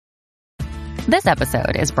This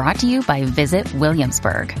episode is brought to you by Visit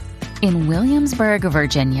Williamsburg. In Williamsburg,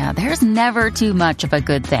 Virginia, there's never too much of a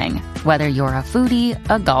good thing. Whether you're a foodie,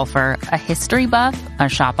 a golfer, a history buff, a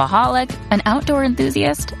shopaholic, an outdoor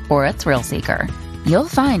enthusiast, or a thrill seeker, you'll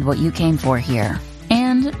find what you came for here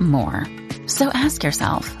and more. So ask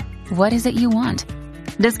yourself, what is it you want?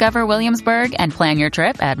 Discover Williamsburg and plan your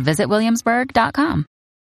trip at visitwilliamsburg.com.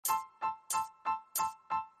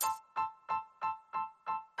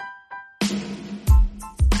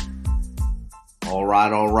 All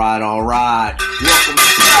right. Welcome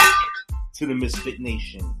back to the Misfit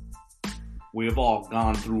Nation. We have all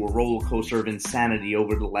gone through a roller coaster of insanity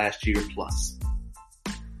over the last year plus.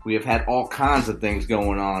 We have had all kinds of things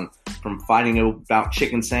going on, from fighting about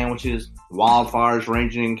chicken sandwiches, wildfires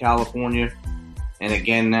raging in California, and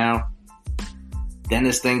again now, then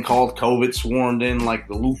this thing called COVID swarmed in like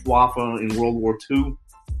the Luftwaffe in World War II.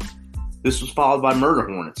 This was followed by murder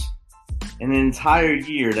hornets. And an entire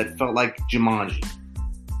year that felt like Jumanji.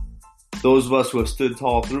 Those of us who have stood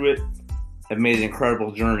tall through it have made an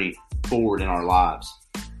incredible journey forward in our lives.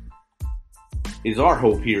 It is our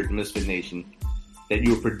hope here at the Misfit Nation that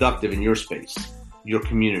you are productive in your space, your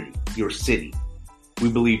community, your city. We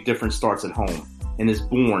believe difference starts at home and is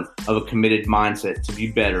born of a committed mindset to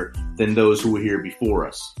be better than those who were here before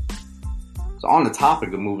us. So on the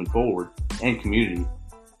topic of moving forward and community,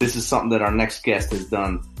 this is something that our next guest has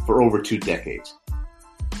done for over 2 decades.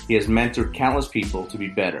 He has mentored countless people to be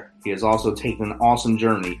better. He has also taken an awesome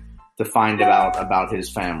journey to find out about his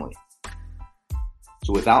family.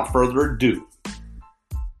 So without further ado,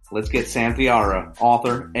 let's get Sam Thiara,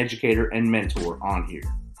 author, educator, and mentor, on here.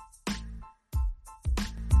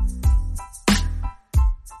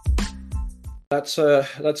 That's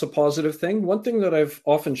a positive thing. One thing that I've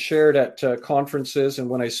often shared at conferences and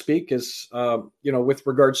when I speak is, with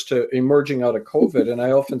regards to emerging out of COVID. And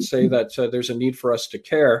I often say that there's a need for us to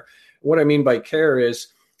care. What I mean by care is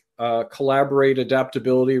collaborate,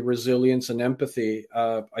 adaptability, resilience, and empathy.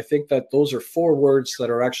 I think that those are 4 words that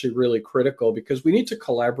are actually really critical because we need to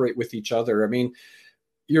collaborate with each other. I mean,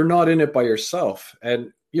 you're not in it by yourself.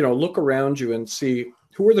 And, look around you and see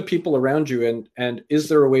who are the people around you and is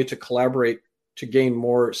there a way to collaborate to gain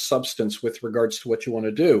more substance with regards to what you want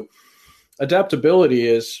to do. Adaptability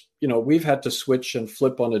is, we've had to switch and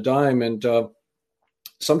flip on a dime, and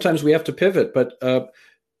sometimes we have to pivot, but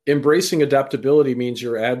embracing adaptability means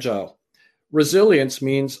you're agile. Resilience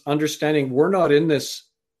means understanding we're not in this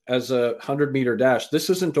as a 100-meter dash. This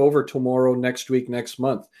isn't over tomorrow, next week, next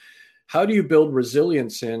month. How do you build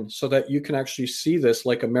resilience in so that you can actually see this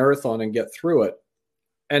like a marathon and get through it?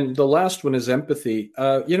 And the last one is empathy.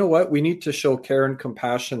 You know what? We need to show care and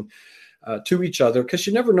compassion to each other because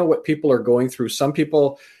you never know what people are going through. Some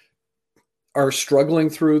people are struggling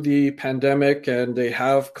through the pandemic and they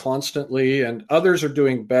have constantly, and others are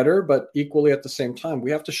doing better, but equally at the same time,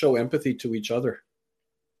 we have to show empathy to each other.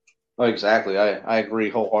 Oh, exactly. I agree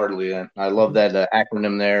wholeheartedly. And I love that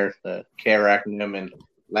acronym there, the CARE acronym. And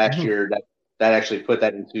last year that actually put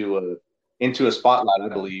that into a spotlight, I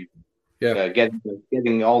believe. Yeah,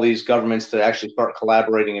 getting all these governments to actually start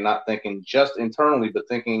collaborating and not thinking just internally, but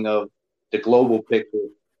thinking of the global picture.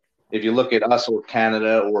 If you look at us or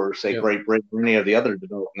Canada or, say, Great Britain or any of the other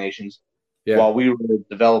developed nations, while we were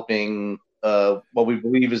developing what we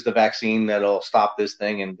believe is the vaccine that'll stop this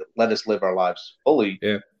thing and let us live our lives fully,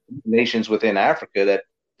 nations within Africa that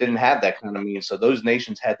didn't have that kind of means. So those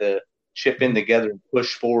nations had to chip in together and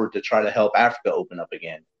push forward to try to help Africa open up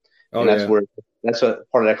again. And that's a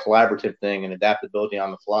part of that collaborative thing and adaptability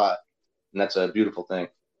on the fly. And that's a beautiful thing.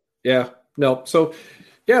 Yeah. No. So,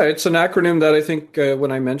 it's an acronym that I think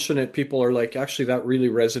when I mention it, people are like, actually, that really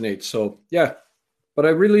resonates. So, but I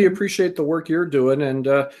really appreciate the work you're doing and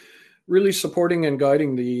really supporting and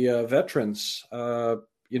guiding the veterans.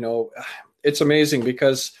 It's amazing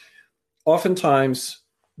because oftentimes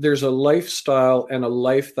there's a lifestyle and a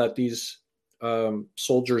life that these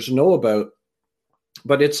soldiers know about.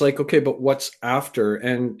 But it's like, okay, but what's after?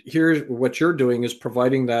 And here's what you're doing is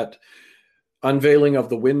providing that unveiling of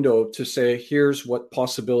the window to say, here's what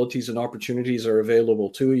possibilities and opportunities are available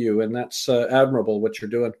to you. And that's admirable what you're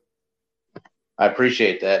doing. I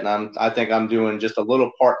appreciate that. And I think I'm doing just a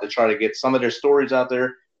little part to try to get some of their stories out there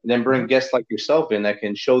and then bring guests like yourself in that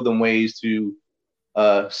can show them ways to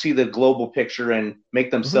see the global picture and make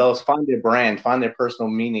themselves find their brand, find their personal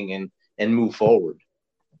meaning and move forward.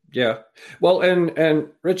 Yeah. Well, and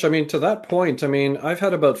Rich, I mean, to that point, I mean, I've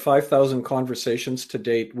had about 5,000 conversations to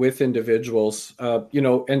date with individuals,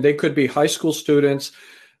 and they could be high school students,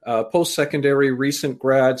 post-secondary, recent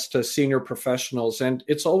grads to senior professionals. And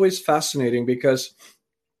it's always fascinating because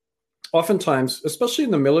oftentimes, especially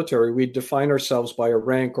in the military, we define ourselves by a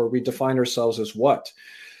rank, or we define ourselves as what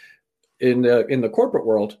in the corporate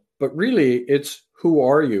world. But really, it's who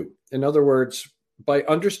are you? In other words, by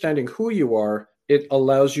understanding who you are, it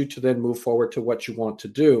allows you to then move forward to what you want to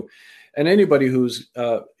do. And anybody who's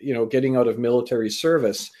getting out of military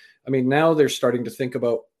service, I mean, now they're starting to think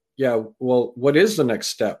about, yeah, well, what is the next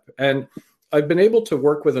step? And I've been able to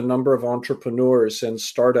work with a number of entrepreneurs and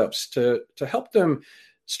startups to help them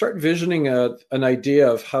start visioning an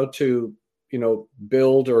idea of how to,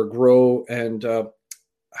 build or grow, and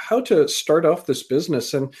how to start off this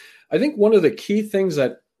business. And I think one of the key things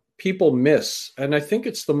that people miss, and I think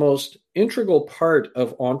it's the most integral part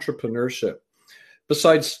of entrepreneurship,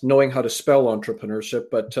 besides knowing how to spell entrepreneurship,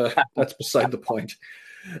 but that's beside the point,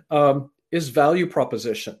 is value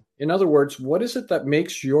proposition. In other words, what is it that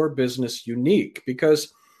makes your business unique?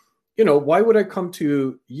 Because, why would I come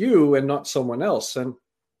to you and not someone else? And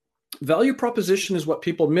value proposition is what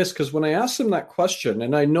people miss, because when I ask them that question,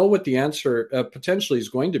 and I know what the answer potentially is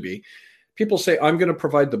going to be, people say, I'm going to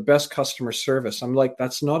provide the best customer service. I'm like,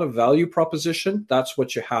 that's not a value proposition. That's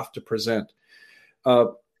what you have to present.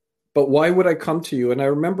 But why would I come to you? And I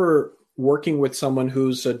remember working with someone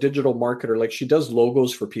who's a digital marketer, like she does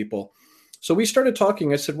logos for people. So we started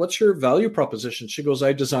talking. I said, what's your value proposition? She goes,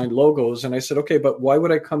 I design logos. And I said, okay, but why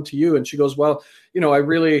would I come to you? And she goes, well, I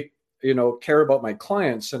really, care about my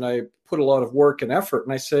clients, and I put a lot of work and effort.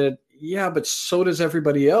 And I said, yeah, but so does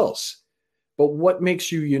everybody else. But what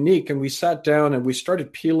makes you unique? And we sat down and we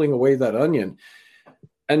started peeling away that onion.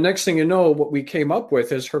 And next thing you know, what we came up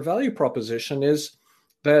with is her value proposition is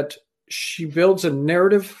that she builds a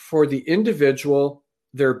narrative for the individual,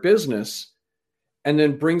 their business, and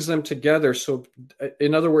then brings them together. So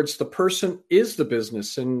in other words, the person is the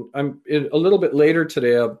business. And I'm a little bit later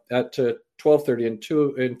today at 12:30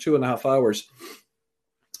 in 2.5 hours,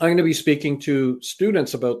 I'm going to be speaking to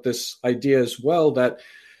students about this idea as well, that,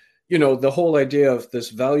 the whole idea of this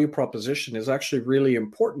value proposition is actually really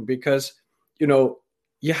important, because,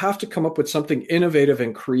 you have to come up with something innovative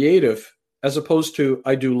and creative, as opposed to,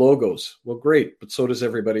 I do logos. Well, great, but so does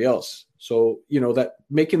everybody else. So, that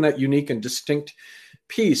making that unique and distinct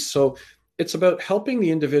piece. So it's about helping the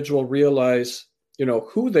individual realize,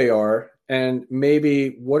 who they are, and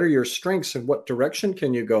maybe what are your strengths and what direction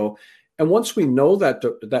can you go. And once we know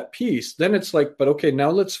that piece, then it's like, but okay,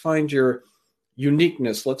 now let's find your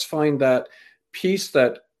uniqueness. Let's find that piece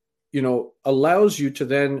that, allows you to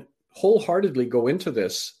then wholeheartedly go into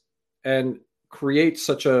this and create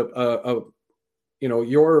such a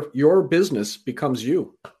your business becomes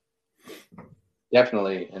you.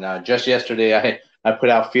 Definitely. And just yesterday, I put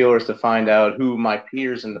out feelers to find out who my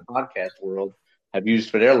peers in the podcast world have used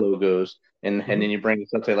for their logos. And then you bring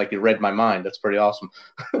something like you read my mind. That's pretty awesome.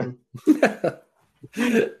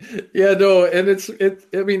 Yeah, no.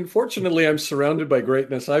 And fortunately, I'm surrounded by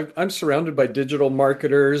greatness. I'm surrounded by digital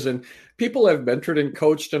marketers and people I've mentored and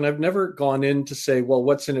coached, and I've never gone in to say, well,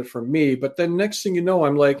 what's in it for me? But then next thing you know,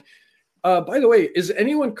 I'm like, by the way, is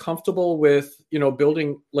anyone comfortable with,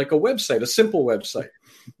 building like a website, a simple website?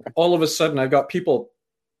 All of a sudden I've got people,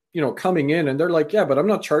 coming in, and they're like, yeah, but I'm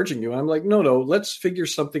not charging you. I'm like, no, let's figure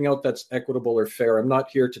something out that's equitable or fair. I'm not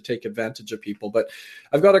here to take advantage of people. But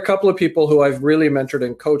I've got a couple of people who I've really mentored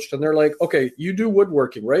and coached, and they're like, okay, you do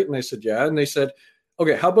woodworking, right? And I said, yeah. And they said,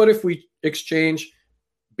 okay, how about if we exchange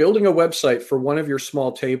building a website for one of your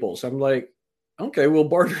small tables? I'm like, okay, we'll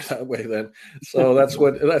barter that way then. So that's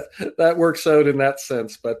what that works out in that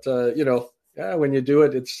sense. But when you do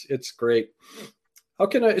it, it's great. How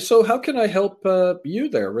can I help you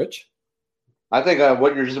there, Rich? I think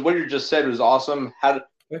what you just said was awesome. How do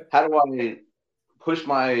I push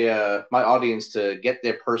my my audience to get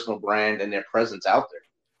their personal brand and their presence out there?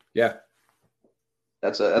 Yeah,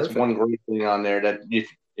 that's one great thing on there. That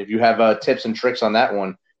if you have tips and tricks on that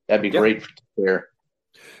one, that'd be great to share.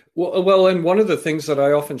 Well, and one of the things that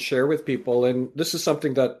I often share with people, and this is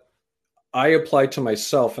something that I apply to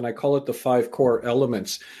myself, and I call it the 5 core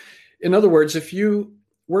elements. In other words, if you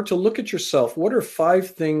were to look at yourself, what are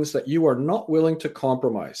 5 things that you are not willing to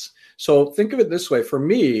compromise? So think of it this way. For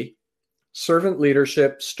me, servant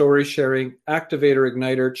leadership, story sharing, activator,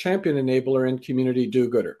 igniter, champion enabler, and community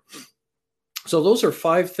do-gooder. So those are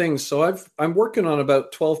 5 things. So I'm working on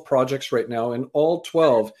about 12 projects right now, and all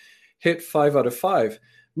 12 hit 5 out of 5.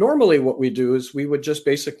 Normally what we do is we would just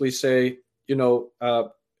basically say,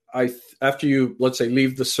 after you, let's say,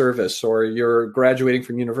 leave the service or you're graduating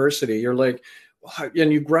from university, you're like,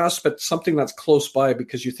 and you grasp at something that's close by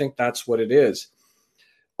because you think that's what it is.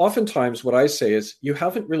 Oftentimes what I say is you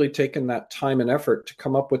haven't really taken that time and effort to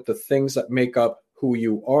come up with the things that make up who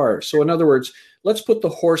you are. So in other words, let's put the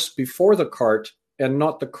horse before the cart and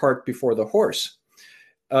not the cart before the horse.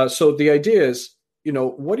 So the idea is,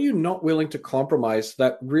 what are you not willing to compromise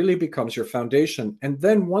that really becomes your foundation? And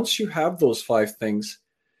then once you have those 5 things,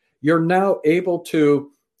 you're now able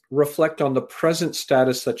to reflect on the present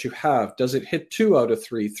status that you have. Does it hit 2 out of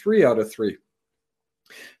 3, 3 out of 3?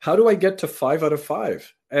 How do I get to 5 out of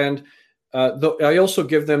 5? And I also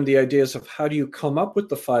give them the ideas of how do you come up with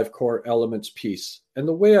the 5 core elements piece. And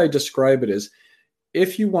the way I describe it is,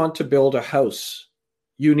 if you want to build a house,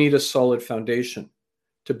 you need a solid foundation.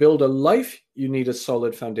 To build a life, you need a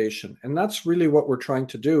solid foundation. And that's really what we're trying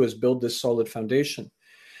to do, is build this solid foundation.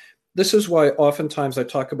 This is why oftentimes I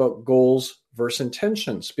talk about goals versus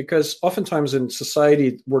intentions, because oftentimes in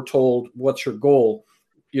society, we're told, what's your goal?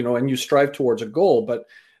 And you strive towards a goal, but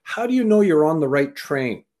how do you know you're on the right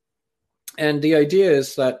train? And the idea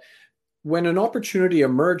is that when an opportunity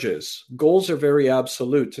emerges, goals are very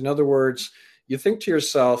absolute. In other words, you think to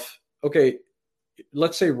yourself, okay,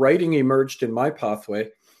 let's say writing emerged in my pathway.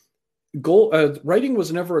 Writing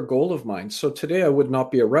was never a goal of mine. So today I would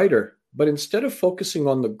not be a writer. But instead of focusing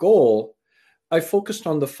on the goal, I focused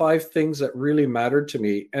on the 5 things that really mattered to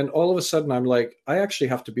me. And all of a sudden, I'm like, I actually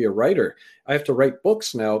have to be a writer. I have to write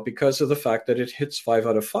books now because of the fact that it hits 5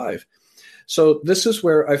 out of 5. So this is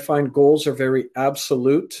where I find goals are very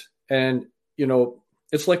absolute. And,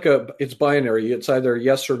 it's binary. It's either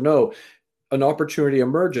yes or no. An opportunity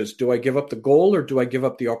emerges. Do I give up the goal or do I give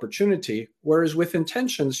up the opportunity? Whereas with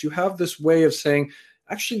intentions, you have this way of saying,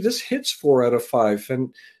 actually, this hits 4 out of 5.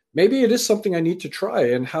 And maybe it is something I need to try.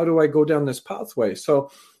 And how do I go down this pathway?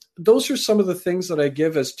 So those are some of the things that I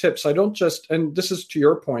give as tips. I don't just, and this is to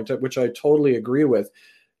your point, at which I totally agree with.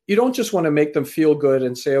 You don't just want to make them feel good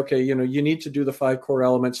and say, okay, you need to do the 5 core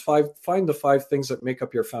elements, find the 5 things that make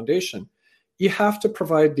up your foundation. You have to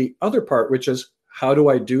provide the other part, which is, how do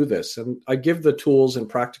I do this? And I give the tools and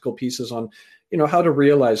practical pieces on, how to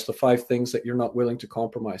realize the 5 things that you're not willing to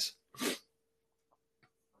compromise.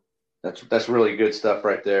 That's really good stuff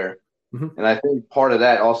right there. Mm-hmm. And I think part of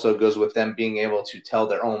that also goes with them being able to tell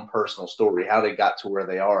their own personal story, how they got to where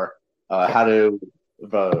they are, how to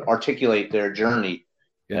articulate their journey.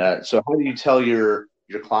 Yeah. So how do you tell your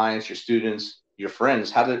clients, your students, your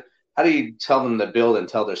friends, how do you tell them to build and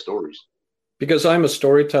tell their stories? Because I'm a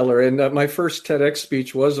storyteller, and my first TEDx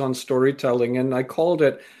speech was on storytelling, and I called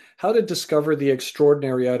it How to Discover the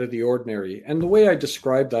Extraordinary Out of the Ordinary. And the way I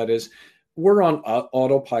describe that is, we're on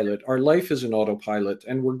autopilot. Our life is an autopilot,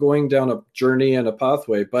 and we're going down a journey and a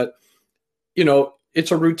pathway, but,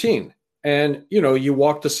 it's a routine. And, you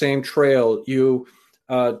walk the same trail, you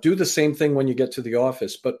do the same thing when you get to the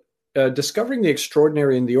office. But discovering the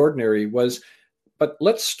extraordinary in the ordinary was, but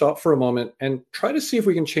let's stop for a moment and try to see if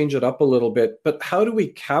we can change it up a little bit. But how do we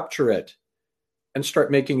capture it and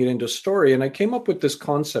start making it into a story? And I came up with this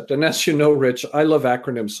concept. And as you know, Rich, I love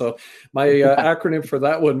acronyms. So my acronym for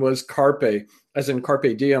that one was CARPE, as in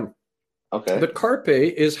Carpe Diem. Okay. But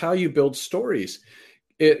CARPE is how you build stories.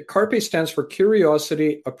 CARPE stands for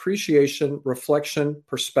curiosity, appreciation, reflection,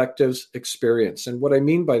 perspectives, experience. And what I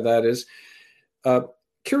mean by that is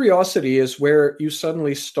curiosity is where you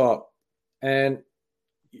suddenly stop. And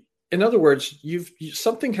in other words,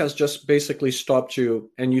 something has just basically stopped you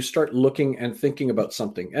and you start looking and thinking about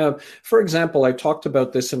something. For example, I talked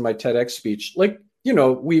about this in my TEDx speech.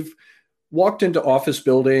 We've walked into office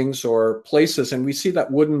buildings or places and we see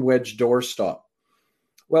that wooden wedge doorstop.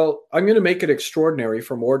 Well, I'm going to make it extraordinary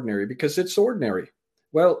from ordinary because it's ordinary.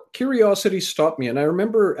 Well, curiosity stopped me. And I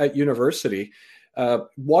remember at university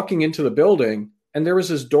walking into the building, and there was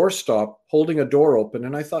this doorstop holding a door open.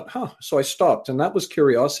 And I thought, so I stopped. And that was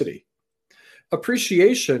curiosity.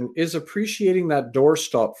 Appreciation is appreciating that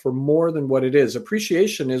doorstop for more than what it is.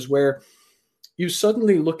 Appreciation is where you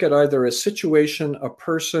suddenly look at either a situation, a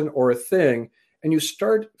person, or a thing, and you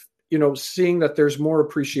start, seeing that there's more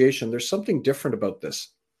appreciation. There's something different about this.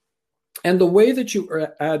 And the way that you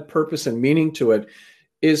add purpose and meaning to it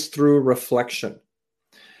is through reflection.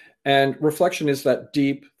 And reflection is that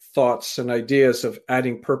deep thoughts and ideas of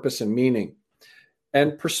adding purpose and meaning.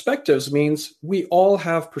 And perspectives means we all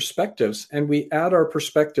have perspectives and we add our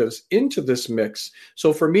perspectives into this mix.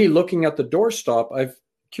 So for me, looking at the doorstop,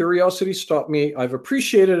 curiosity stopped me. I've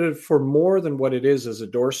appreciated it for more than what it is as a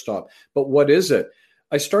doorstop. But what is it?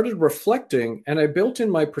 I started reflecting and I built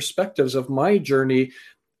in my perspectives of my journey,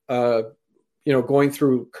 going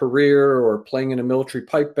through career or playing in a military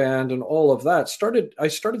pipe band and all of that. I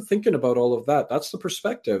started thinking about all of that. That's the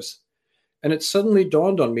perspectives. And it suddenly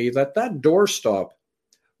dawned on me that doorstop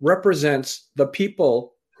represents the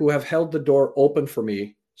people who have held the door open for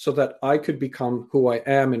me so that I could become who I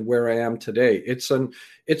am and where I am today. It's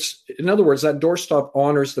in other words, that doorstop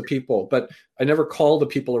honors the people, but I never call the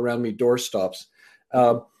people around me doorstops.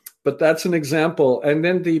 But that's an example. And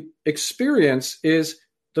then the experience is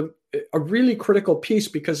a really critical piece,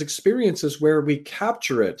 because experience is where we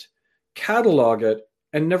capture it, catalog it,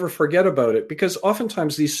 and never forget about it. Because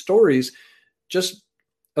oftentimes these stories just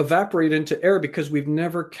evaporate into air because we've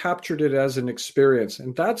never captured it as an experience.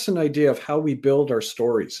 And that's an idea of how we build our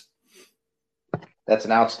stories. That's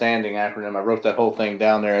an outstanding acronym. I wrote that whole thing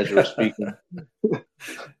down there as you were speaking.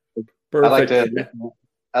 Perfect.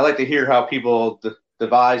 I like to hear how people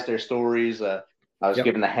devise their stories. I was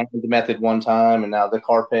given the hand method one time, and now the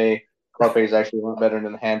Carpe is actually a lot better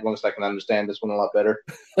than the hand one, so I can understand this one a lot better.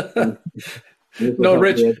 No,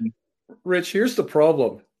 Rich, here's the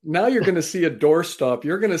problem. Now you're going to see a doorstop.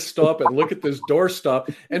 You're going to stop and look at this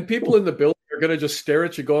doorstop, and people in the building are going to just stare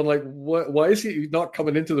at you going like, "What? Why is he not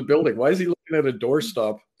coming into the building? Why is he looking at a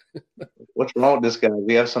doorstop?" What's wrong with this guy? Do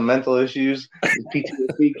you have some mental issues? Is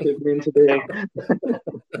PTSD kicking in today?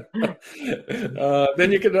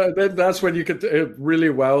 Then that's when you could really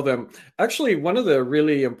wow them. Actually, one of the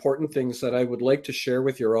really important things that I would like to share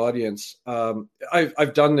with your audience,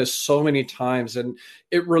 I've done this so many times, and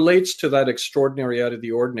it relates to that extraordinary out of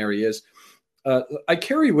the ordinary, is I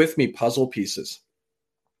carry with me puzzle pieces.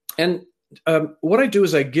 And what I do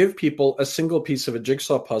is I give people a single piece of a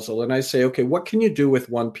jigsaw puzzle, and I say, okay, what can you do with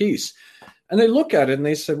one piece? And they look at it and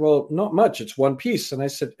they said, well, not much. It's one piece. And I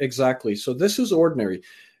said, exactly. So this is ordinary.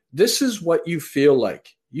 This is what you feel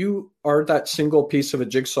like. You are that single piece of a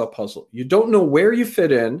jigsaw puzzle. You don't know where you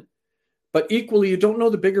fit in, but equally, you don't know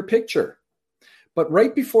the bigger picture. But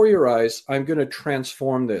right before your eyes, I'm going to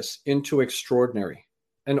transform this into extraordinary.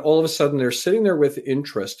 And all of a sudden, they're sitting there with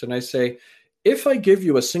interest. And I say, if I give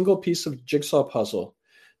you a single piece of jigsaw puzzle,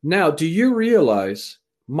 now, do you realize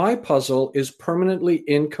my puzzle is permanently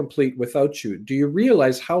incomplete without you? Do you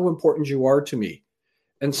realize how important you are to me?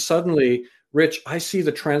 And suddenly, Rich, I see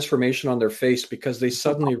the transformation on their face, because they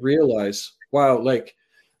suddenly realize, wow, like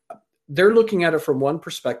they're looking at it from one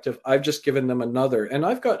perspective. I've just given them another. And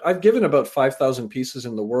I've given about 5,000 pieces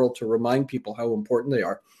in the world to remind people how important they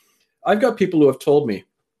are. I've got people who have told me,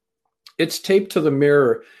 it's taped to the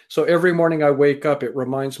mirror. So every morning I wake up, it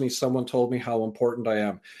reminds me someone told me how important I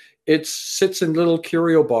am. It sits in little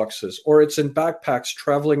curio boxes, or it's in backpacks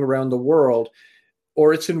traveling around the world,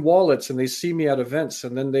 or it's in wallets and they see me at events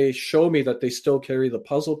and then they show me that they still carry the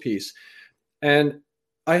puzzle piece. And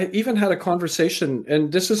I even had a conversation,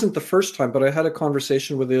 and this isn't the first time, but I had a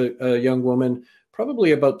conversation with a young woman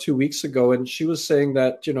probably about 2 weeks ago. And she was saying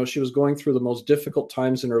that, she was going through the most difficult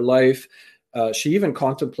times in her life. She even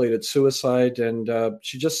contemplated suicide, and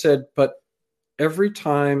she just said, but every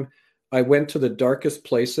time I went to the darkest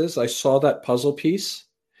places, I saw that puzzle piece,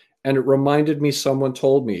 and it reminded me someone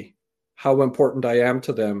told me how important I am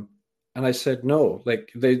to them. And I said, no,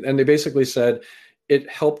 they basically said it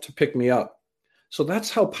helped to pick me up. So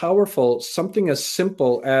that's how powerful something as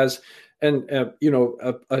simple as a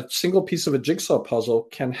single piece of a jigsaw puzzle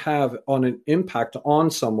can have on an impact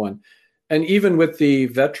on someone. And even with the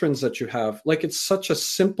veterans that you have, it's such a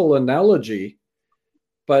simple analogy,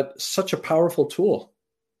 but such a powerful tool.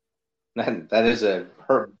 That is a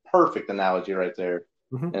perfect analogy right there.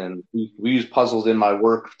 Mm-hmm. And we use puzzles in my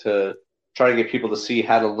work to try to get people to see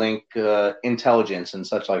how to link intelligence and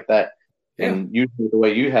such like that. Yeah. And usually the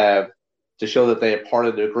way you have to show that they are part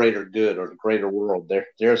of the greater good or the greater world.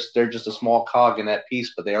 They're just a small cog in that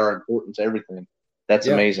piece, but they are important to everything. That's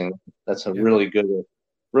amazing. That's a really good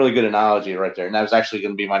analogy right there. And that was actually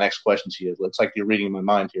going to be my next question to you. It looks like you're reading my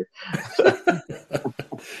mind here.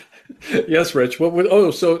 Yes, Rich.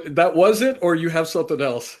 So that was it, or you have something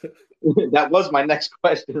else? That was my next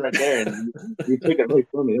question right there. And you took it right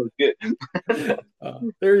from me. It was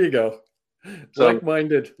good. There you go. So,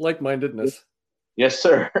 like-mindedness. Yes,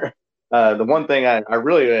 sir. The one thing I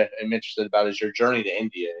really am interested about is your journey to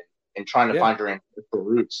India and trying to find your ancestral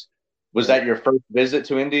roots. Was that your first visit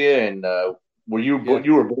to India? And you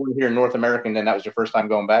were born here in North America, and then that was your first time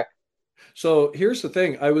going back? So here's the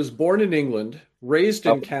thing. I was born in England, raised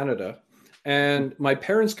in Canada, and my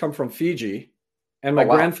parents come from Fiji, and my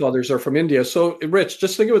grandfathers are from India. So, Rich,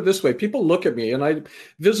 just think of it this way. People look at me, and I'm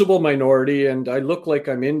visible minority, and I look like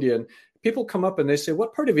I'm Indian. People come up and they say,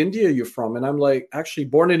 what part of India are you from? And I'm like, actually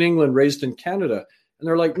born in England, raised in Canada. And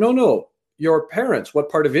they're like, no, your parents,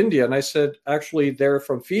 what part of India? And I said, actually, they're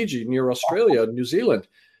from Fiji, near Australia, New Zealand.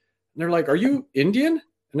 And they're like, are you Indian?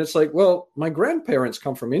 And it's like, well, my grandparents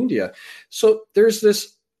come from India. So there's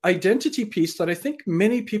this identity piece that I think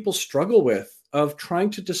many people struggle with, of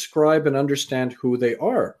trying to describe and understand who they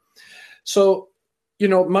are. So,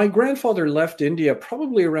 my grandfather left India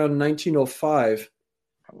probably around 1905,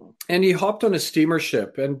 and he hopped on a steamer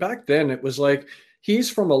ship. And back then it was like, he's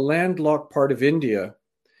from a landlocked part of India,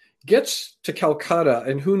 gets to Calcutta,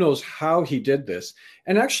 and who knows how he did this.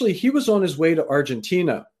 And actually, he was on his way to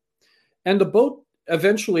Argentina. And the boat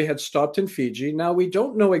eventually had stopped in Fiji. Now, we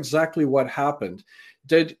don't know exactly what happened.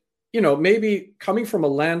 Maybe coming from a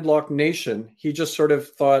landlocked nation, he just sort of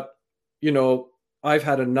thought, I've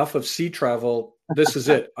had enough of sea travel. This is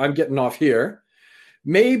it. I'm getting off here.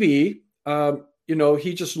 Maybe,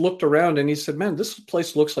 he just looked around and he said, man, this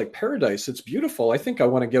place looks like paradise. It's beautiful. I think I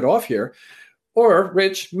want to get off here. Or,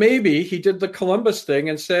 Rich, maybe he did the Columbus thing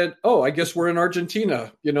and said, oh, I guess we're in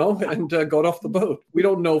Argentina, and got off the boat. We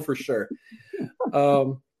don't know for sure.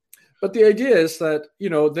 But the idea is that,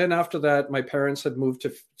 then after that, my parents had moved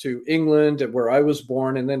to England, where I was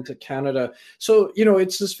born, and then to Canada. So,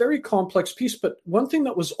 it's this very complex piece. But one thing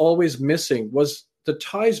that was always missing was the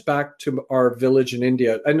ties back to our village in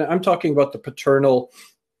India. And I'm talking about the paternal,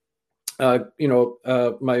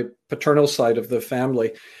 my paternal side of the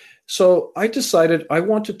family. So I decided I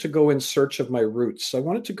wanted to go in search of my roots. I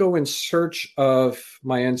wanted to go in search of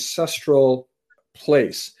my ancestral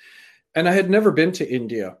place. And I had never been to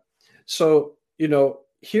India. So,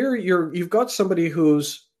 here you've got somebody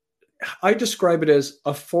I describe it as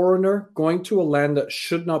a foreigner going to a land that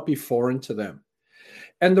should not be foreign to them.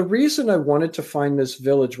 And the reason I wanted to find this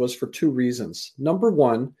village was for two reasons. Number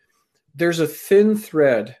one, there's a thin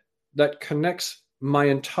thread that connects my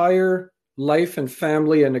entire life and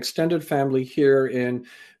family and extended family here in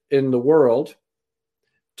the world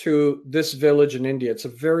to this village in India. It's a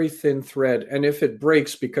very thin thread. And if it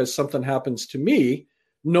breaks because something happens to me,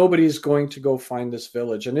 nobody's going to go find this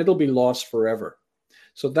village and it'll be lost forever.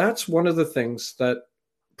 So that's one of the things that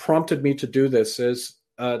prompted me to do this is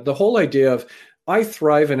the whole idea of I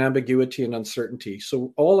thrive in ambiguity and uncertainty.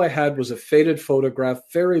 So all I had was a faded photograph,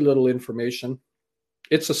 very little information.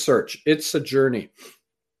 It's a search. It's a journey.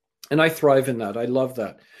 And I thrive in that. I love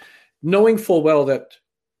that. Knowing full well that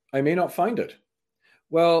I may not find it.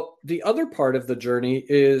 Well, the other part of the journey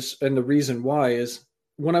is, and the reason why is,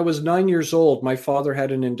 when I was 9 years old, my father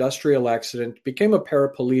had an industrial accident, became a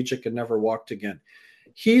paraplegic, and never walked again.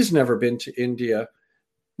 He's never been to India,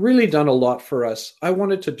 really done a lot for us. I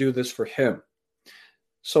wanted to do this for him.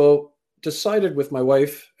 So decided with my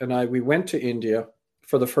wife and I, we went to India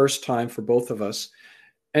for the first time for both of us.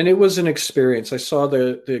 And it was an experience. I saw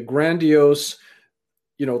the grandiose,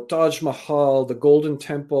 Taj Mahal, the Golden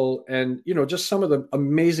Temple, and, just some of the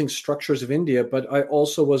amazing structures of India. But I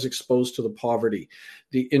also was exposed to the poverty,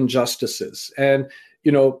 the injustices. And,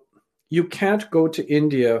 you can't go to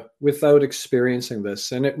India without experiencing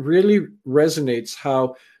this. And it really resonates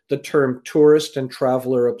how the term tourist and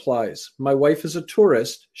traveler applies. My wife is a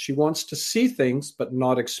tourist. She wants to see things, but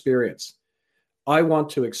not experience. I want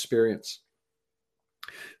to experience.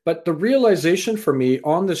 But the realization for me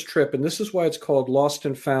on this trip, and this is why it's called Lost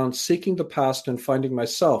and Found, seeking the past and finding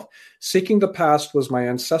myself. Seeking the past was my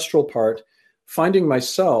ancestral part. Finding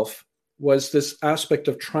myself was this aspect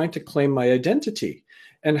of trying to claim my identity.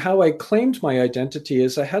 And how I claimed my identity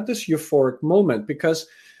is I had this euphoric moment because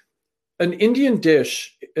there's an Indian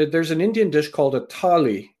dish called a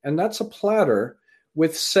thali, and that's a platter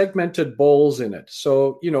with segmented bowls in it.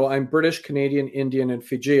 So, I'm British, Canadian, Indian, and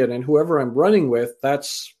Fijian, and whoever I'm running with,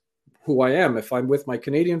 that's who I am. If I'm with my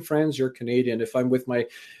Canadian friends, you're Canadian. If I'm with my,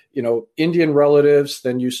 Indian relatives,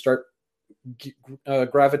 then you start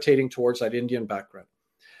gravitating towards that Indian background.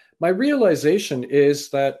 My realization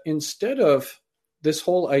is that instead of this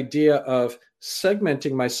whole idea of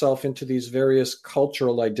segmenting myself into these various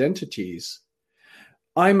cultural identities,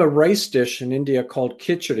 I'm a rice dish in India called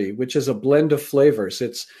khichdi, which is a blend of flavors.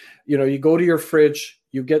 It's, you go to your fridge,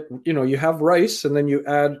 you get, you have rice and then you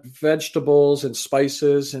add vegetables and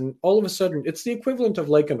spices, and all of a sudden it's the equivalent of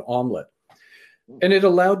like an omelet. And it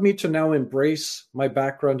allowed me to now embrace my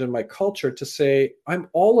background and my culture to say, I'm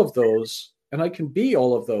all of those and I can be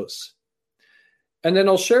all of those. And then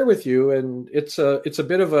I'll share with you, and it's a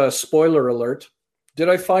bit of a spoiler alert. Did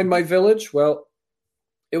I find my village? Well,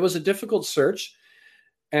 it was a difficult search.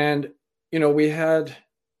 And, we had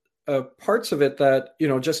parts of it that,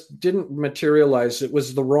 just didn't materialize. It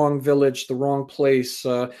was the wrong village, the wrong place.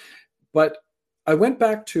 But I went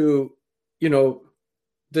back to,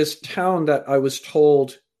 this town that I was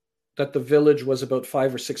told that the village was about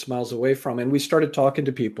 5 or 6 miles away from. And we started talking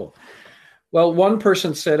to people. Well, one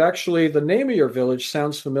person said, actually, the name of your village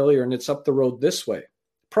sounds familiar and it's up the road this way.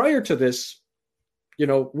 Prior to this,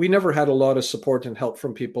 we never had a lot of support and help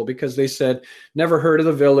from people because they said, never heard of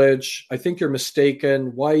the village. I think you're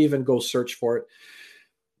mistaken. Why even go search for it?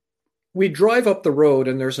 we drive up the road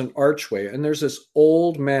and there's an archway, and there's this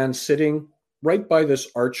old man sitting right by this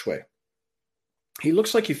archway. He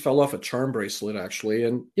looks like he fell off a charm bracelet, actually.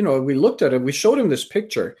 And, we looked at him, we showed him this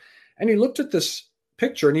picture, and he looked at this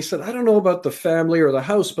picture and he said, I don't know about the family or the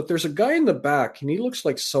house, but there's a guy in the back and he looks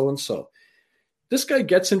like so-and-so. This guy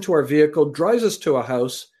gets into our vehicle, drives us to a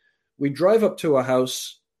house. We drive up to a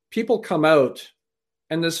house, people come out,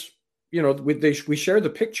 and this, we share the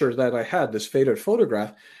picture that I had, this faded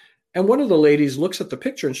photograph. And one of the ladies looks at the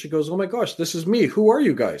picture and she goes, oh my gosh, this is me. Who are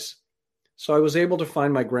you guys? So I was able to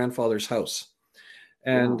find my grandfather's house.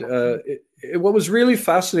 And what was really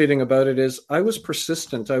fascinating about it is I was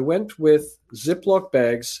persistent. I went with Ziploc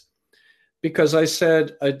bags because I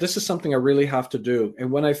said, this is something I really have to do.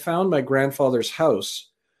 And when I found my grandfather's house,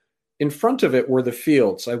 in front of it were the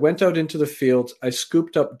fields. I went out into the fields, I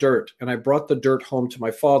scooped up dirt, and I brought the dirt home to my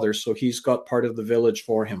father, so he's got part of the village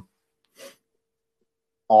for him.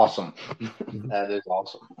 Awesome. That is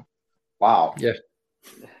awesome. Wow. Yeah.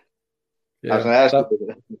 I was going to ask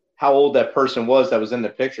you how old that person was that was in the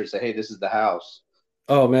picture. Say, hey, this is the house.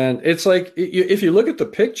 Oh, man. It's like, if you look at the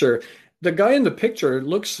picture, the guy in the picture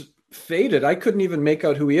looks faded. I couldn't even make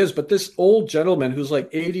out who he is. But this old gentleman who's like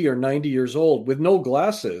 80 or 90 years old with no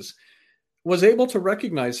glasses was able to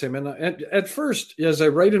recognize him. And at first, as I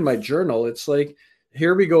write in my journal, it's like,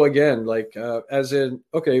 here we go again, like as in,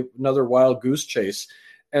 okay, another wild goose chase.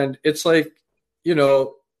 And it's like,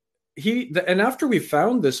 and after we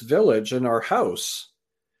found this village and our house,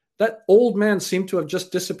 that old man seemed to have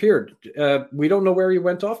just disappeared. We don't know where he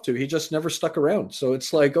went off to. He just never stuck around. So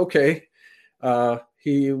it's like, okay,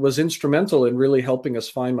 he was instrumental in really helping us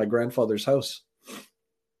find my grandfather's house.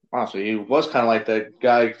 Wow, so he was kind of like that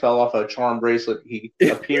guy who fell off a charm bracelet. He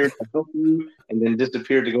appeared to help you and then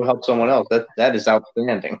disappeared to go help someone else. That is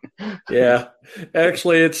outstanding. Yeah.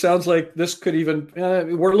 Actually, it sounds like this could even,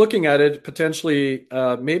 we're looking at it potentially,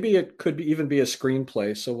 maybe it could even be a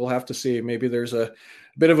screenplay. So we'll have to see. Maybe there's a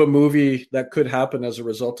bit of a movie that could happen as a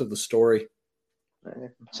result of the story.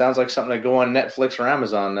 Sounds like something that go on Netflix or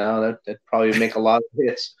Amazon now. That'd probably make a lot of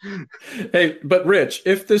hits. Hey, but Rich,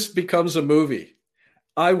 if this becomes a movie,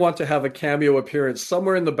 I want to have a cameo appearance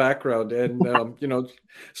somewhere in the background. And,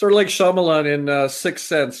 sort of like Shyamalan in Sixth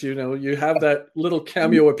Sense, you have that little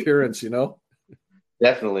cameo appearance,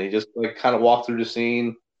 Definitely. Just like kind of walk through the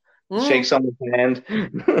scene, shake someone's hand.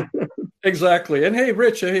 Exactly. And hey,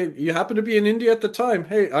 Rich, you happen to be in India at the time.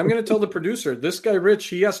 Hey, I'm going to tell the producer, this guy, Rich,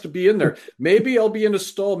 he has to be in there. Maybe I'll be in a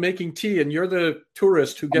stall making tea and you're the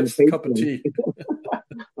tourist who gets the cup of tea.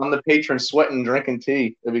 I'm the patron sweating, drinking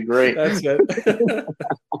tea. That'd be great. That's it.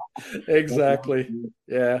 Exactly.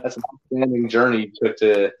 Yeah. That's an outstanding journey you took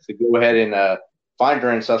to go ahead and find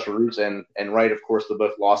your ancestral roots and write, of course, the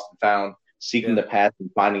book Lost and Found, Seeking the Path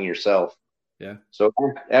and Finding Yourself. Yeah. So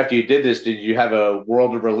after you did this, did you have a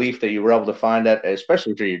world of relief that you were able to find that,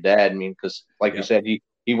 especially through your dad? I mean, because like you said,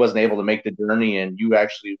 he wasn't able to make the journey and you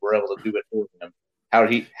actually were able to do it for him. How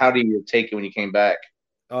did you take it when you came back?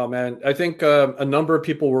 Oh, man, I think a number of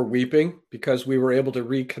people were weeping because we were able to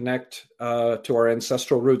reconnect to our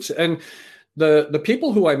ancestral roots. And the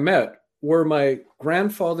people who I met were my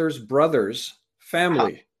grandfather's brother's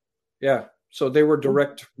family. Huh. Yeah. So they were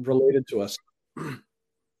direct related to us.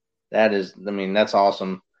 That's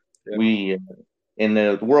awesome. Yeah. We, in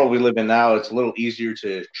the world we live in now, it's a little easier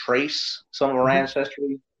to trace some of our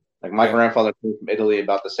ancestry. Like my grandfather came from Italy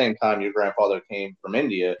about the same time your grandfather came from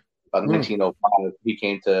India. About 1905, he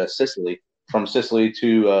came to Sicily, from Sicily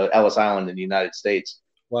to Ellis Island in the United States.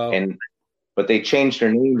 Wow. But they changed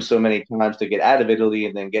their names so many times to get out of Italy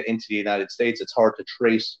and then get into the United States. It's hard to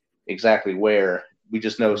trace exactly where. We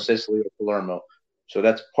just know Sicily or Palermo. So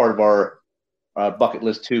that's part of our bucket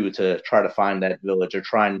list too, to try to find that village or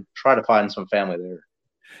try to find some family there.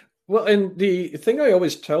 Well, and the thing I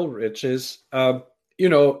always tell Rich is,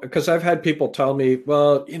 because I've had people tell me,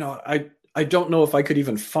 well, I don't know if I could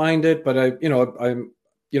even find it, but I'm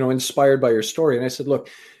inspired by your story. And I said, look,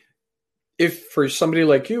 if for somebody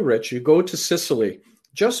like you, Rich, you go to Sicily,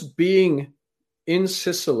 just being in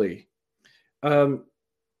Sicily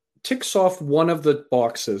ticks off one of the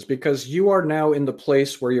boxes because you are now in the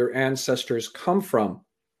place where your ancestors come from.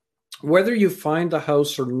 Whether you find the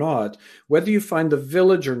house or not, whether you find the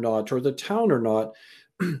village or not, or the town or not,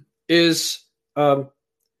 is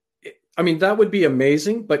that would be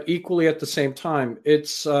amazing, but equally at the same time,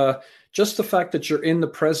 it's just the fact that you're in the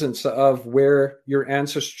presence of where your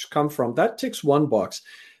ancestors come from. That ticks one box.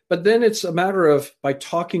 But then it's a matter of, by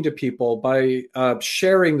talking to people, by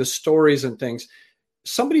sharing the stories and things,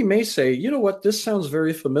 somebody may say, you know what, this sounds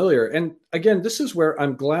very familiar. And again, this is where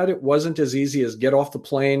I'm glad it wasn't as easy as get off the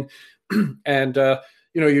plane and,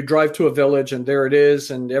 you drive to a village and there it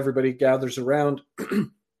is, and everybody gathers around.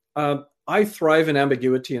 I thrive in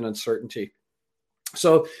ambiguity and uncertainty.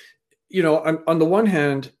 So, on the one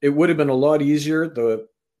hand, it would have been a lot easier, the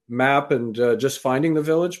map and just finding the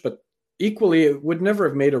village, but equally, it would never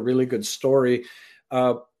have made a really good story.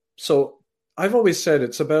 So I've always said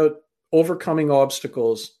it's about overcoming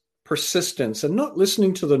obstacles, persistence, and not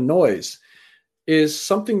listening to the noise is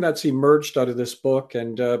something that's emerged out of this book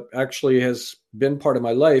and actually has been part of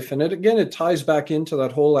my life. And it ties back into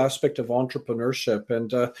that whole aspect of entrepreneurship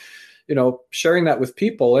and, sharing that with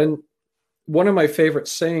people. And one of my favorite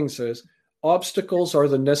sayings is, obstacles are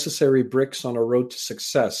the necessary bricks on a road to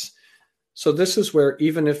success. So this is where,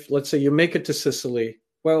 even if, let's say, you make it to Sicily,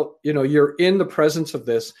 well, you're in the presence of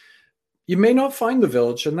this. You may not find the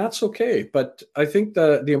village, and that's okay. But I think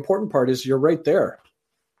the important part is you're right there.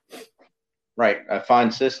 Right. I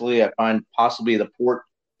find Sicily. I find possibly the port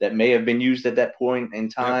that may have been used at that point in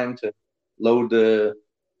time to load the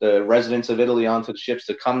residents of Italy onto the ships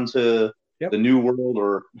to come to the New World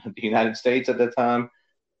or the United States at that time.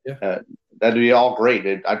 Yeah. That'd be all great.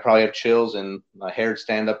 I'd probably have chills and my hair would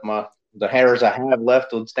stand up. The hairs I have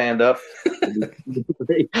left would stand up.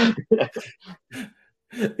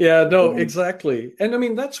 Yeah, no, exactly. And I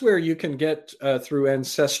mean, that's where you can get through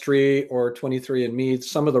Ancestry or 23andMe,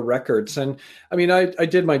 some of the records. And I mean, I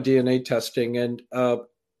did my DNA testing, and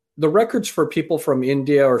the records for people from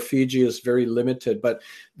India or Fiji is very limited. But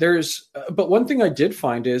but one thing I did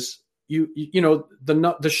find is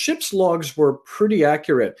the ship's logs were pretty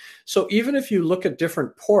accurate. So even if you look at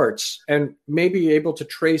different ports and maybe able to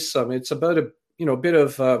trace some, it's about a bit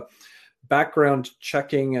of background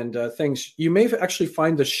checking and things. You may actually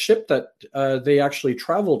find the ship that they actually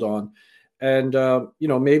traveled on, and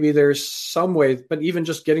maybe there's some way. But even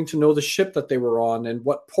just getting to know the ship that they were on and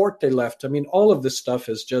what port they left. I mean, all of this stuff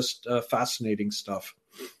is just fascinating stuff.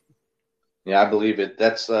 Yeah, I believe it.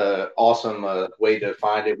 That's an awesome way to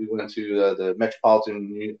find it. We went to the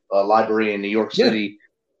Metropolitan Library in New York City,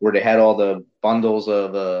 where they had all the bundles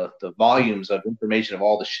of the volumes of information of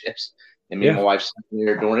all the ships. And me and my wife sat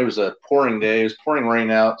there it was a pouring day. It was pouring rain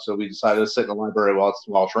out, so we decided to sit in the library while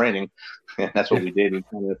it's raining. And that's what we did. We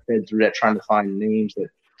kind of fed through that, trying to find names that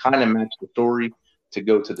kind of match the story to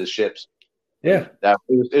go to the ships. Yeah, it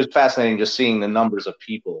was fascinating just seeing the numbers of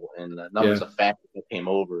people and the numbers of families that came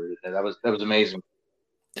over. That was amazing.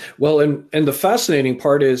 Well, and the fascinating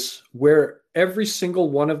part is where every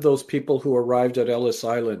single one of those people who arrived at Ellis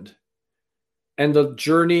Island and the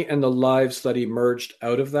journey and the lives that emerged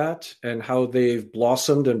out of that and how they've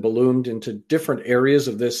blossomed and bloomed into different areas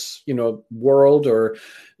of this, world or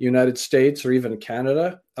United States or even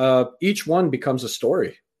Canada, each one becomes a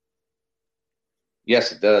story.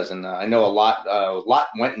 Yes, it does. And I know a lot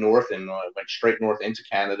went north and went straight north into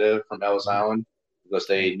Canada from Ellis Island because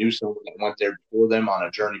they knew someone that went there before them on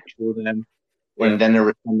a journey before them. And then there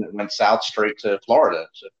was some that went south straight to Florida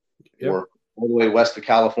or all the way west to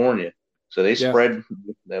California. So they spread.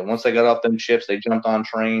 Once they got off them ships, they jumped on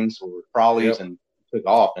trains or trolleys and took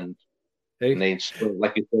off. And they,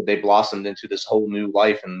 like you said, they blossomed into this whole new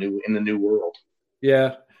life and in the new world.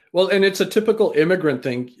 Yeah. Well, and it's a typical immigrant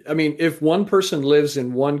thing. I mean, if one person lives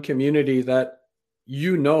in one community that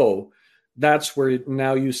that's where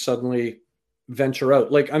now you suddenly venture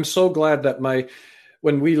out. Like, I'm so glad that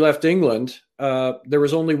when we left England, there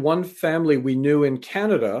was only one family we knew in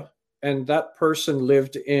Canada, and that person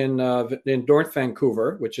lived in North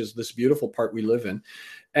Vancouver, which is this beautiful part we live in.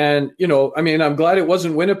 And, I mean, I'm glad it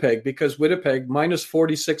wasn't Winnipeg, because Winnipeg, minus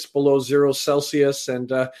 46 below 0 Celsius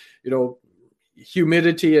and,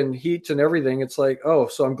 humidity and heat and everything. It's like,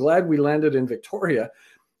 so I'm glad we landed in Victoria.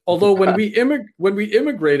 Although when we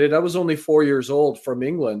immigrated, I was only 4 years old from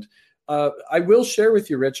England. I will share with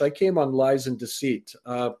you, Rich, I came on Lies and Deceit.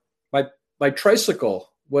 My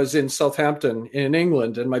tricycle was in Southampton in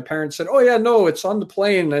England, and my parents said, no, it's on the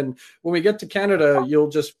plane, and when we get to Canada, you'll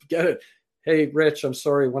just get it. Hey, Rich, I'm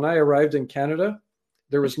sorry. When I arrived in Canada,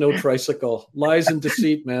 there was no tricycle. Lies and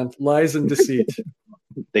deceit, man. Lies and deceit.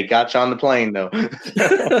 They got you on the plane, though.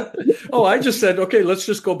 I just said, okay, let's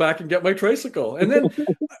just go back and get my tricycle. And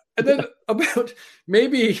then about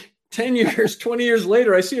maybe 10 years, 20 years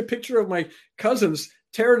later, I see a picture of my cousins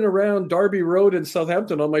tearing around Darby Road in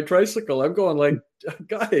Southampton on my tricycle. I'm going like,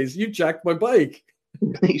 guys, you jacked my bike.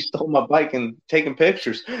 You stole my bike and taking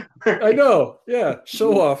pictures. I know. Yeah.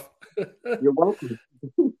 Show off. You're welcome.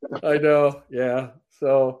 I know. Yeah.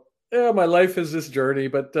 So, my life is this journey,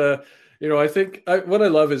 but, I think what I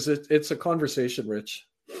love is it's a conversation, Rich.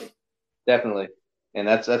 Definitely. And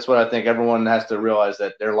that's what I think everyone has to realize,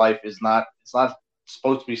 that their life it's not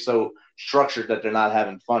supposed to be so structured that they're not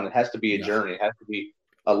having fun. It has to be a journey. It has to be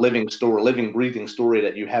a living story, living, breathing story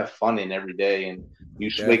that you have fun in every day, and you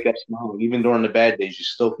should wake up smiling. Even during the bad days, you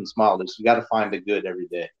still can smile. You got to find the good every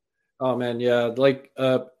day. Oh man, yeah. Like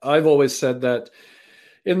I've always said that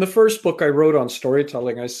in the first book I wrote on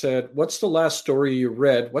storytelling, I said, what's the last story you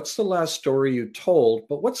read? What's the last story you told?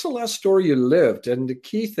 But what's the last story you lived? And the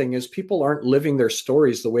key thing is people aren't living their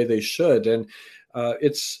stories the way they should. And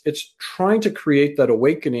it's trying to create that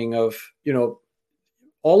awakening of,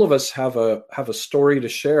 all of us have a story to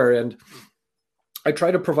share. And I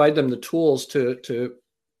try to provide them the tools to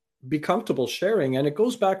be comfortable sharing. And it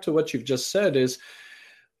goes back to what you've just said is,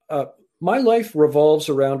 my life revolves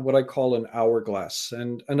around what I call an hourglass,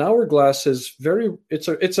 and an hourglass is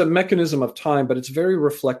it's a mechanism of time, but it's very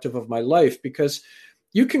reflective of my life, because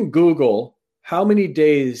you can Google how many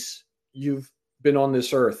days you've been on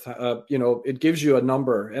this earth. It gives you a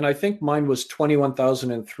number, and I think mine was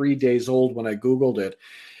 21,003 days old when I Googled it.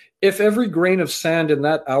 If every grain of sand in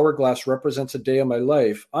that hourglass represents a day of my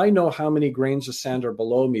life, I know how many grains of sand are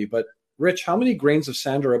below me. But Rich, how many grains of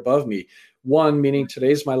sand are above me? One, meaning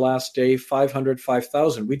today's my last day, 500,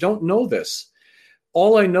 5,000. We don't know this.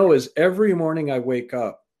 All I know is every morning I wake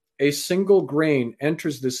up, a single grain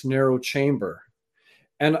enters this narrow chamber,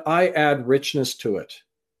 and I add richness to it.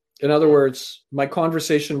 In other words, my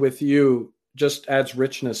conversation with you just adds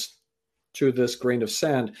richness to this grain of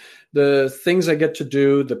sand. The things I get to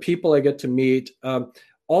do, the people I get to meet,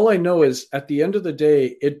 all I know is at the end of the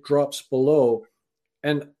day, it drops below.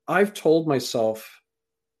 And I've told myself,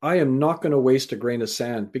 I am not going to waste a grain of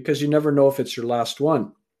sand, because you never know if it's your last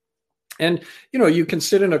one. And, you can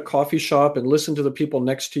sit in a coffee shop and listen to the people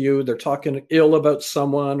next to you. They're talking ill about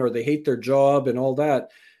someone, or they hate their job and all that.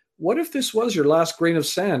 What if this was your last grain of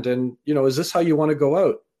sand? And, is this how you want to go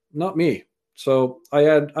out? Not me. So I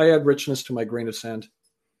add richness to my grain of sand.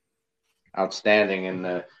 Outstanding.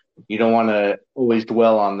 And you don't want to always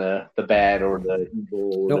dwell on the bad or the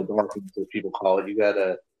evil or Nope. the dark, as people call it.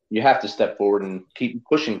 You have to step forward and keep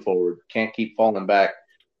pushing forward. Can't keep falling back.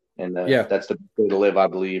 And that's the way to live, I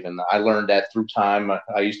believe. And I learned that through time.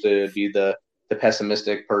 I used to be the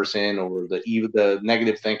pessimistic person or the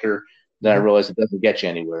negative thinker. Then I realized it doesn't get you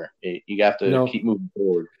anywhere. You have to keep moving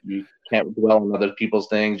forward. You can't dwell on other people's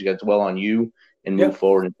things. You got to dwell on you and move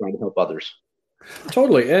forward and try to help others.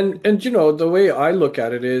 Totally. And the way I look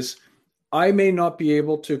at it is, I may not be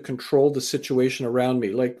able to control the situation around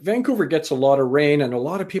me. Like Vancouver gets a lot of rain, and a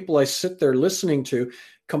lot of people I sit there listening to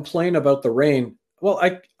complain about the rain. Well,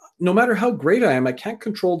 no matter how great I am, I can't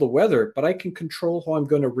control the weather, but I can control how I'm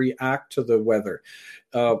going to react to the weather.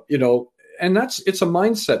 And it's a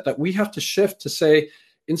mindset that we have to shift to say,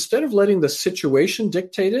 instead of letting the situation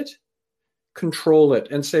dictate it, control it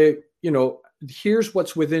and say, here's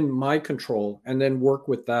what's within my control, and then work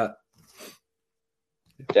with that.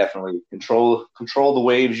 Definitely control the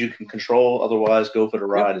waves you can control. Otherwise, go for the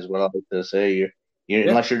ride is what I like to say.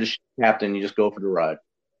 Unless you're the captain, you just go for the ride.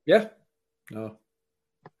 Yeah. No.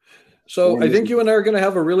 So I think you and I are going to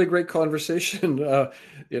have a really great conversation,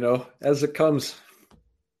 as it comes.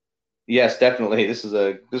 Yes, definitely. This is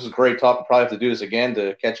a great talk. We'll probably have to do this again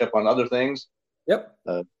to catch up on other things. Yep.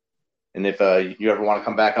 And if you ever want to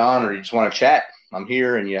come back on, or you just want to chat, I'm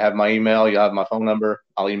here, and you have my email, you have my phone number.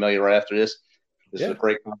 I'll email you right after this. This is a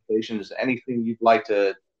great conversation. Is there any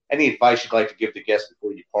advice you'd like to give the guests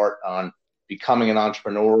before you part on becoming an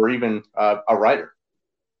entrepreneur or even a writer?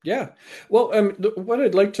 Yeah. Well, what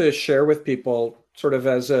I'd like to share with people, sort of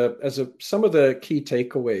as some of the key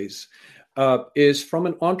takeaways, is from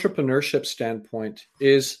an entrepreneurship standpoint,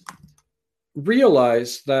 is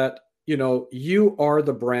realize that you are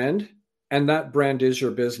the brand, and that brand is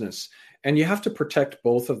your business, and you have to protect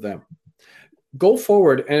both of them. Go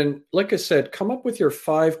forward and, like I said, come up with your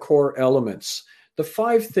 5 core elements, the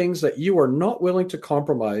 5 things that you are not willing to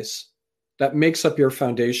compromise that makes up your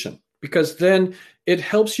foundation, because then it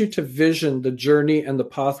helps you to vision the journey and the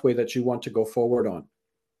pathway that you want to go forward on.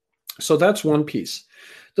 So that's one piece.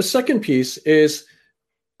 The second piece is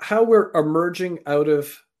how we're emerging out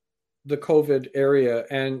of the COVID area,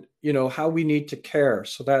 and, how we need to care.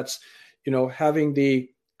 So that's, having the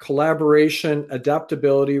collaboration,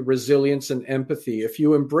 adaptability, resilience, and empathy. If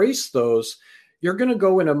you embrace those, you're going to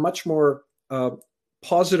go in a much more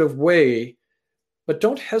positive way, but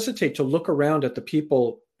don't hesitate to look around at the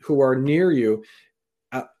people who are near you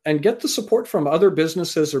and get the support from other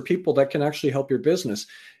businesses or people that can actually help your business,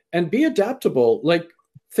 and be adaptable. Like,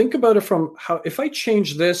 think about it from if I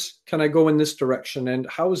change this, can I go in this direction? And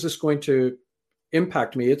how is this going to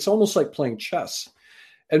impact me? It's almost like playing chess,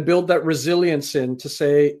 and build that resilience in to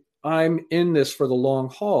say, I'm in this for the long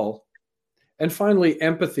haul. And finally,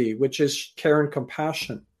 empathy, which is care and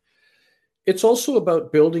compassion. it's also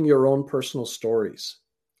about building your own personal stories.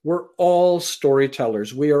 We're all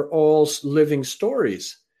storytellers. We are all living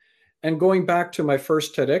stories. And going back to my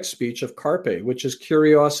first TEDx speech of CARPE, which is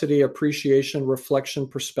curiosity, appreciation, reflection,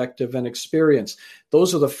 perspective, and experience.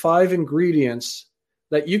 Those are the 5 ingredients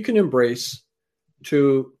that you can embrace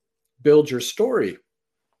to build your story.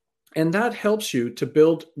 And that helps you to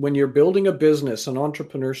build, when you're building a business, an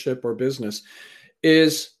entrepreneurship or business,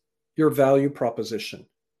 is your value proposition.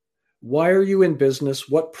 Why are you in business?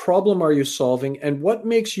 What problem are you solving? And what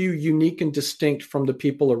makes you unique and distinct from the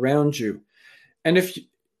people around you? And if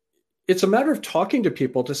it's a matter of talking to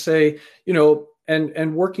people to say,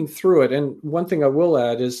 and working through it. And one thing I will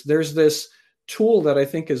add is there's this tool that I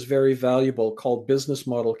think is very valuable called Business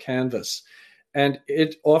Model Canvas. And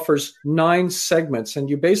it offers 9 segments. And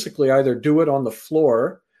you basically either do it on the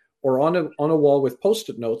floor or on a wall with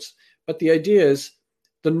Post-it notes. But the idea is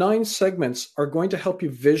the 9 segments are going to help you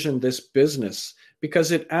vision this business,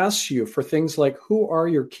 because it asks you for things like, who are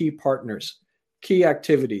your key partners, key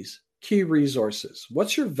activities, key resources?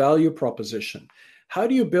 What's your value proposition? How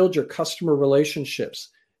do you build your customer relationships,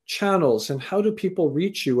 channels, and how do people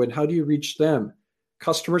reach you and how do you reach them?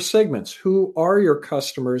 Customer segments. Who are your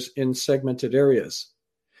customers in segmented areas?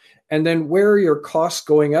 And then where are your costs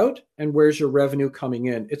going out and where's your revenue coming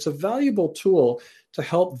in? It's a valuable tool to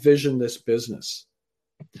help vision this business.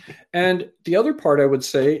 And the other part I would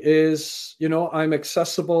say is, I'm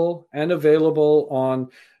accessible and available on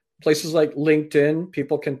places like LinkedIn.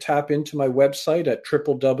 People can tap into my website at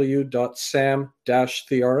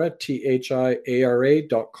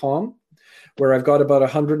www.sam-thiara.com, where I've got about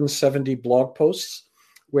 170 blog posts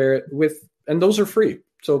and those are free.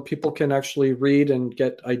 So people can actually read and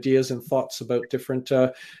get ideas and thoughts about different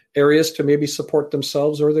areas to maybe support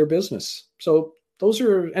themselves or their business. So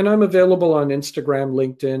and I'm available on Instagram,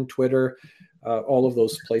 LinkedIn, Twitter, all of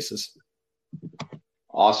those places.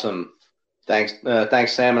 Awesome. Thanks,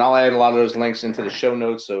 Sam. And I'll add a lot of those links into the show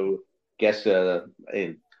notes, so guess those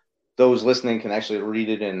listening can actually read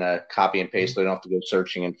it and copy and paste. They don't have to go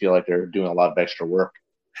searching and feel like they're doing a lot of extra work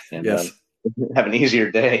and yes. Have an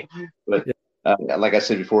easier day. But like I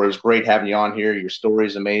said before, it was great having you on here. Your story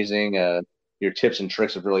is amazing. Your tips and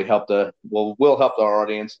tricks have really helped. Will help our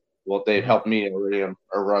audience. Well, they've helped me already. I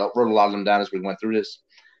wrote a lot of them down as we went through this,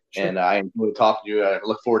 sure. And I enjoyed talking to you. I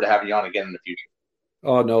look forward to having you on again in the future.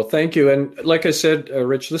 Oh, no, thank you. And like I said,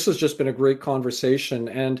 Rich, this has just been a great conversation.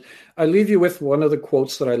 And I leave you with one of the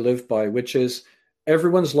quotes that I live by, which is,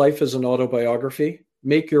 everyone's life is an autobiography.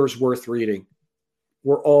 Make yours worth reading.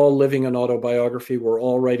 We're all living an autobiography. We're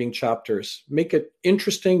all writing chapters. Make it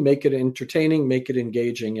interesting, make it entertaining, make it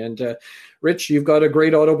engaging. And Rich, you've got a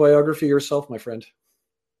great autobiography yourself, my friend.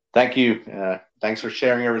 Thank you. Thanks for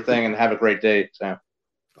sharing everything, and have a great day, Sam.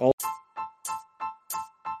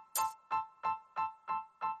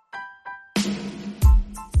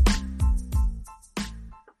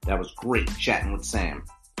 That was great chatting with Sam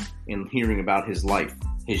and hearing about his life,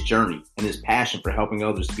 his journey, and his passion for helping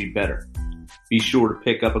others to be better. Be sure to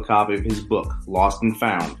pick up a copy of his book, Lost and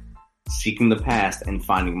Found, Seeking the Past and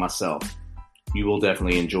Finding Myself. You will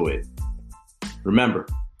definitely enjoy it. Remember,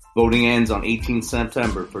 voting ends on 18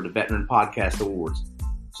 September for the Veteran Podcast Awards,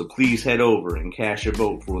 so please head over and cast your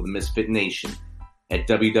vote for the Misfit Nation at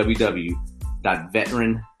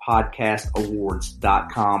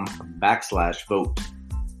www.veteranpodcastawards.com/vote.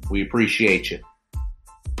 We appreciate you.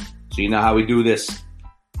 So you know how we do this.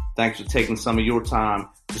 Thanks for taking some of your time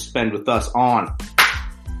to spend with us on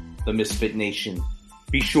the Misfit Nation.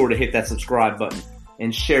 Be sure to hit that subscribe button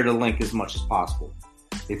and share the link as much as possible.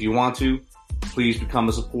 If you want to, please become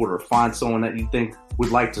a supporter. Find someone that you think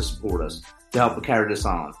would like to support us to help carry this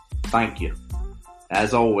on. Thank you.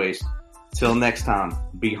 As always, till next time,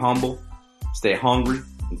 be humble, stay hungry,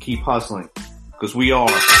 and keep hustling, because we are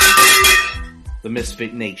the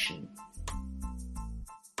Misfit Nation.